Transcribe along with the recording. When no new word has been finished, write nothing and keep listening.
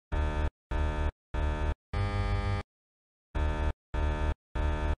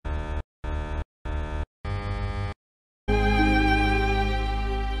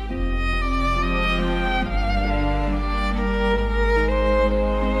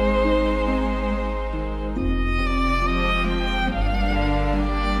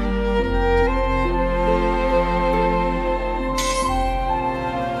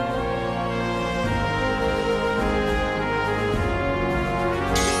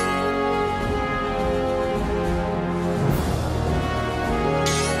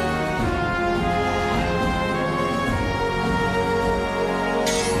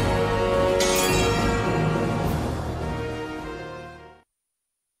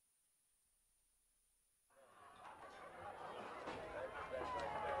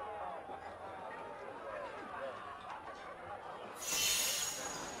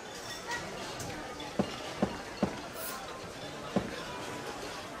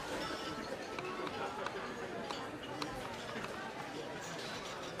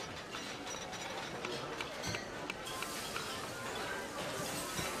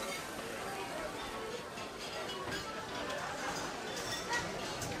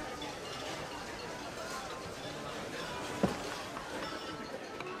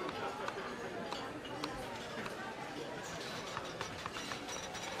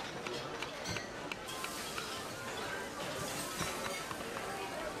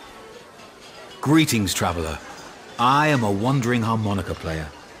Greetings, traveller. I am a wandering harmonica player.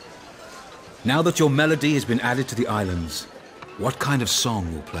 Now that your melody has been added to the islands, what kind of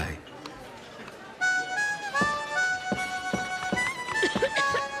song will play?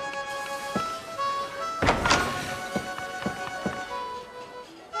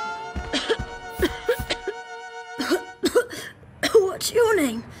 What's your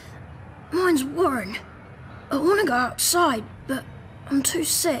name? Mine's Warren. I want to go outside, but I'm too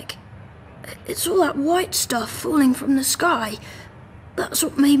sick. It's all that white stuff falling from the sky. That's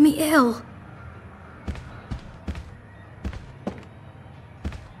what made me ill.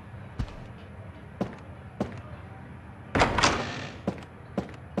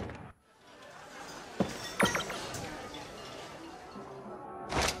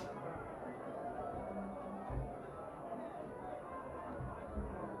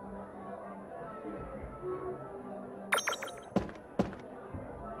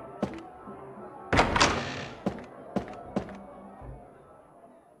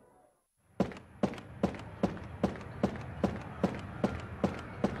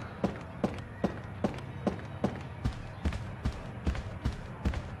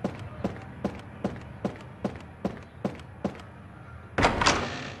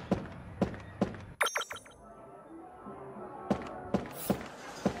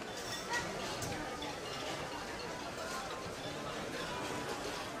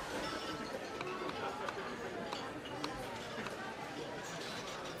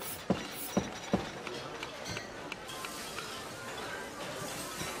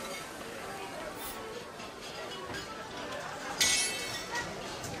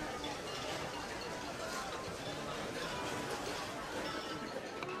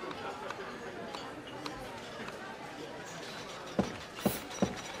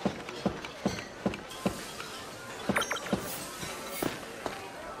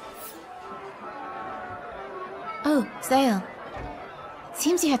 Oh, ZAEL.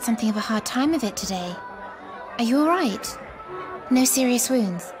 Seems you had something of a hard time of it today. Are you alright? No serious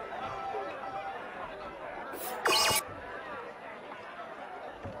wounds?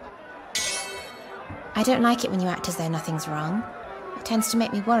 I don't like it when you act as though nothing's wrong. It tends to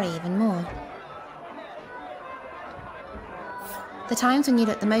make me worry even more. The times when you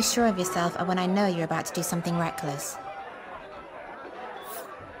look the most sure of yourself are when I know you're about to do something reckless.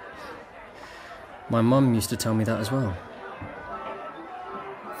 My mum used to tell me that as well.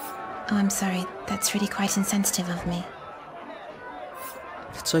 Oh, I'm sorry. That's really quite insensitive of me.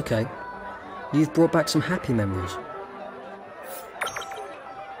 It's okay. You've brought back some happy memories.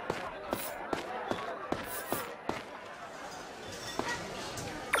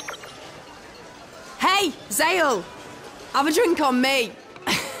 Hey, ZAEL! Have a drink on me!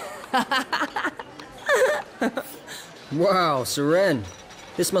 Wow, Seren.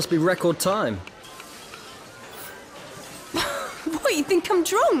 This must be record time. What, you think I'm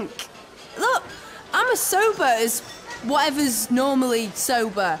drunk? Look, I'm as sober as whatever's normally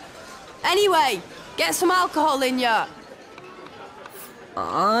sober. Anyway, get some alcohol in ya.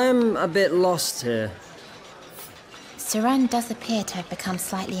 I'm a bit lost here. Seren does appear to have become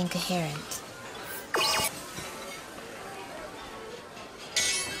slightly incoherent.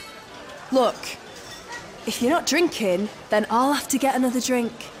 Look, if you're not drinking, then I'll have to get another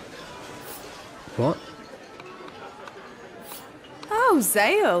drink. What? Oh,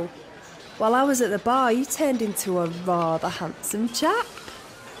 ZAEL. While I was at the bar, you turned into a rather handsome chap.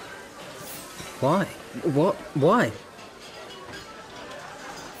 Why? What? Why?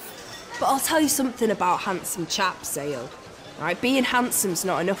 But I'll tell you something about handsome chaps, ZAEL. Right, being handsome's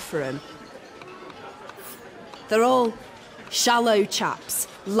not enough for them. They're all shallow chaps,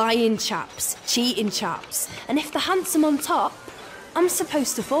 lying chaps, cheating chaps. And if they're handsome on top, I'm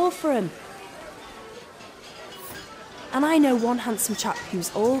supposed to fall for them. And I know one handsome chap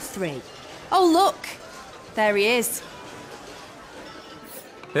who's all three. Oh, look! There he is.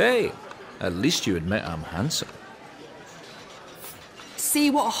 Hey, at least you admit I'm handsome. See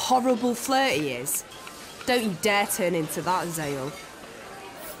what a horrible flirt he is? Don't you dare turn into that, ZAEL.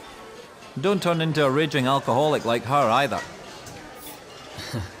 Don't turn into a raging alcoholic like her either.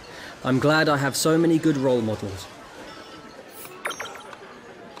 I'm glad I have so many good role models.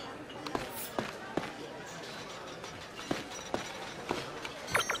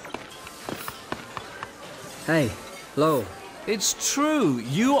 Hey, Lo. It's true,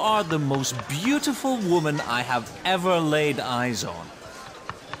 you are the most beautiful woman I have ever laid eyes on.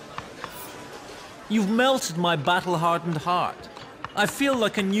 You've melted my battle-hardened heart. I feel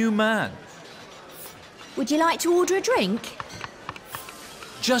like a new man. Would you like to order a drink?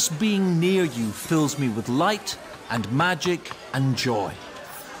 Just being near you fills me with light and magic and joy.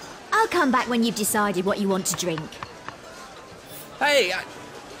 I'll come back when you've decided what you want to drink. Hey,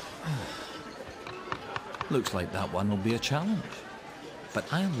 looks like that one will be a challenge. But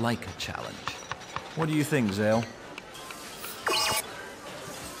I like a challenge. What do you think, Zale?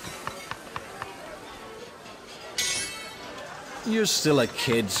 You're still a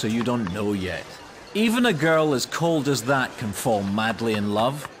kid, so you don't know yet. Even a girl as cold as that can fall madly in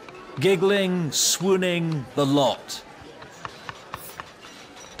love. Giggling, swooning, the lot.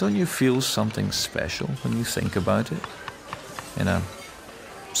 Don't you feel something special when you think about it? In a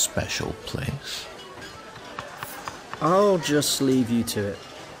special place? I'll just leave you to it.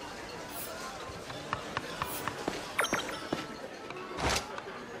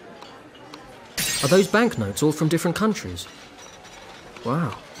 Are those banknotes all from different countries?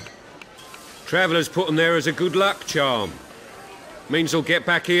 Wow. Travellers put them there as a good luck charm. Means they'll get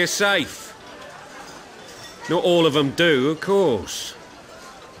back here safe. Not all of them do, of course.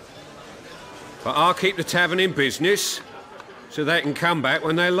 But I'll keep the tavern in business, so they can come back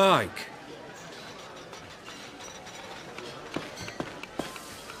when they like.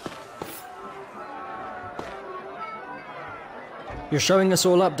 You're showing us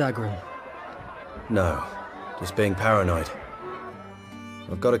all up, Dagran. No, just being paranoid.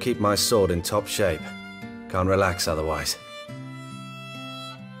 I've got to keep my sword in top shape. Can't relax otherwise.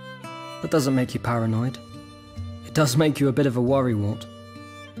 That doesn't make you paranoid. It does make you a bit of a worrywart.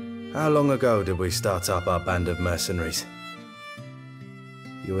 How long ago did we start up our band of mercenaries?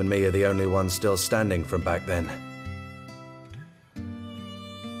 You and me are the only ones still standing from back then.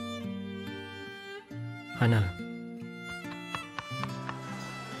 I know.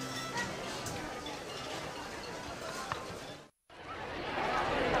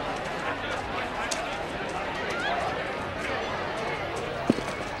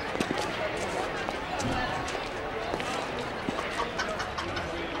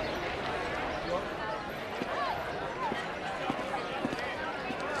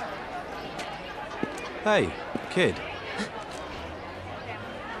 Hey, kid.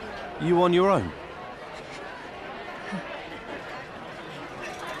 You on your own?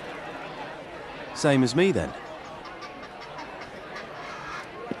 Same as me, then.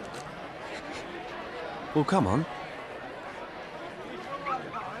 Well, come on.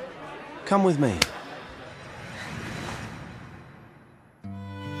 Come with me.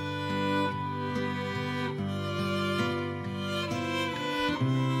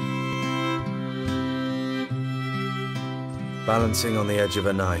 Balancing on the edge of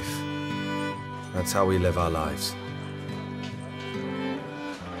a knife. That's how we live our lives.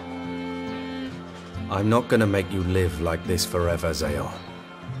 I'm not gonna make you live like this forever, Zale.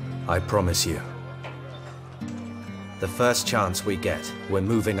 I promise you. The first chance we get, we're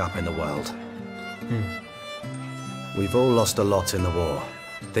moving up in the world. We've all lost a lot in the war.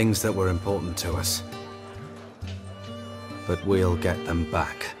 Things that were important to us. But we'll get them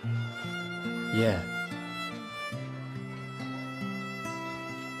back. Yeah.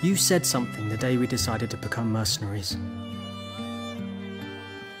 You said something the day we decided to become mercenaries.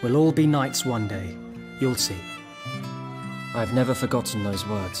 We'll all be knights one day. You'll see. I've never forgotten those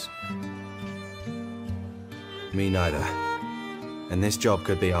words. Me neither. And this job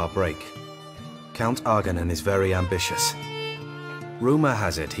could be our break. Count Arganan is very ambitious. Rumor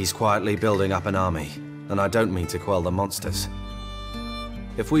has it he's quietly building up an army, and I don't mean to quell the monsters.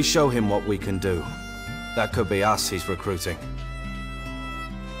 If we show him what we can do, that could be us he's recruiting.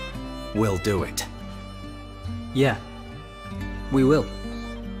 We'll do it. Yeah, we will.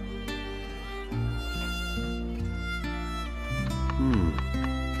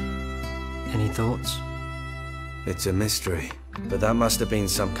 Any thoughts? It's a mystery, but that must have been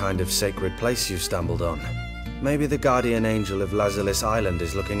some kind of sacred place you stumbled on. Maybe the guardian angel of Lazalis Island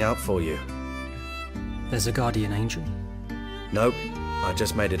is looking out for you. There's a guardian angel? Nope, I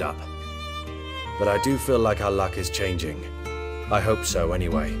just made it up. But I do feel like our luck is changing. I hope so,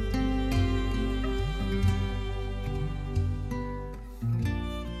 anyway.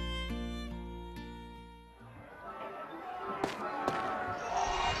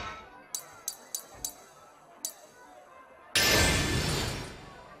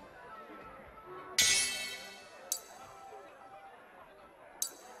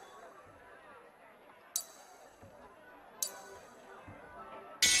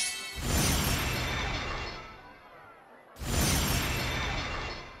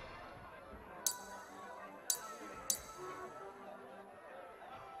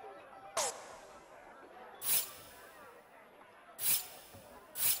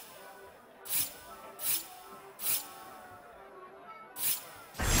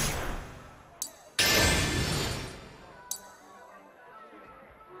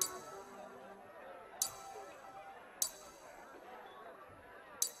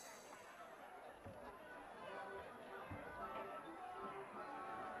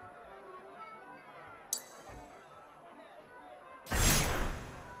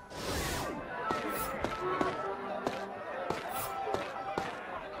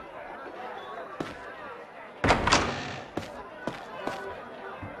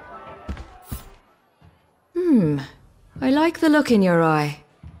 I like the look in your eye.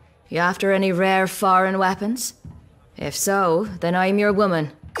 You after any rare foreign weapons? If so, then I'm your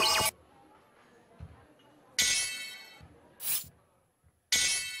woman.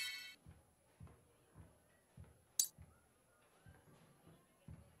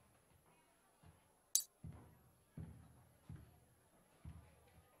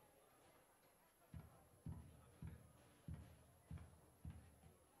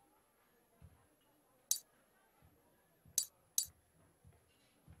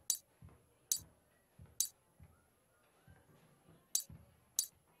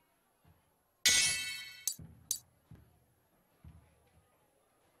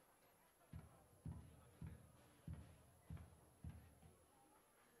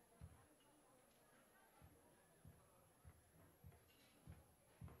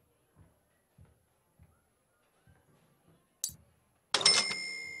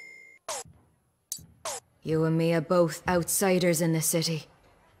 You and me are both outsiders in the city.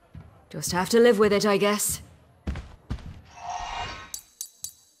 Just have to live with it, I guess.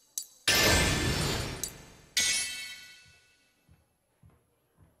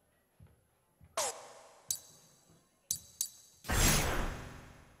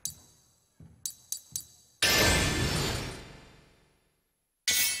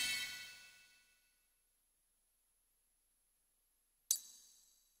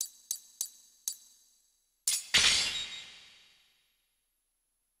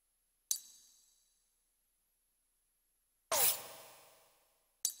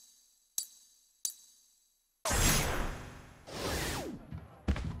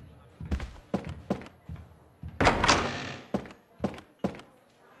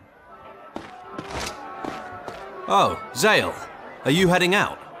 Oh, Zale, are you heading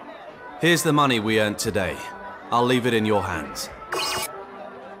out? Here's the money we earned today. I'll leave it in your hands.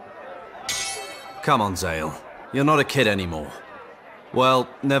 Come on, Zale. You're not a kid anymore. Well,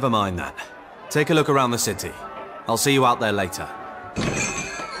 never mind that. Take a look around the city. I'll see you out there later.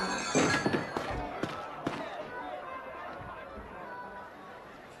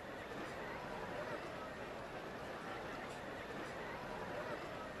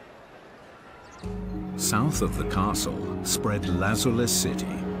 South of the castle spread Lazulus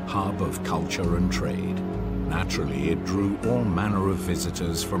City, hub of culture and trade. Naturally, it drew all manner of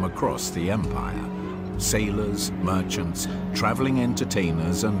visitors from across the empire. Sailors, merchants, traveling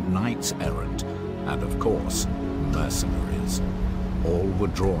entertainers and knights errant, and of course, mercenaries. All were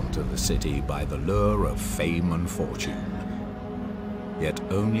drawn to the city by the lure of fame and fortune. Yet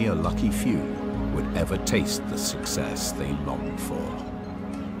only a lucky few would ever taste the success they longed for.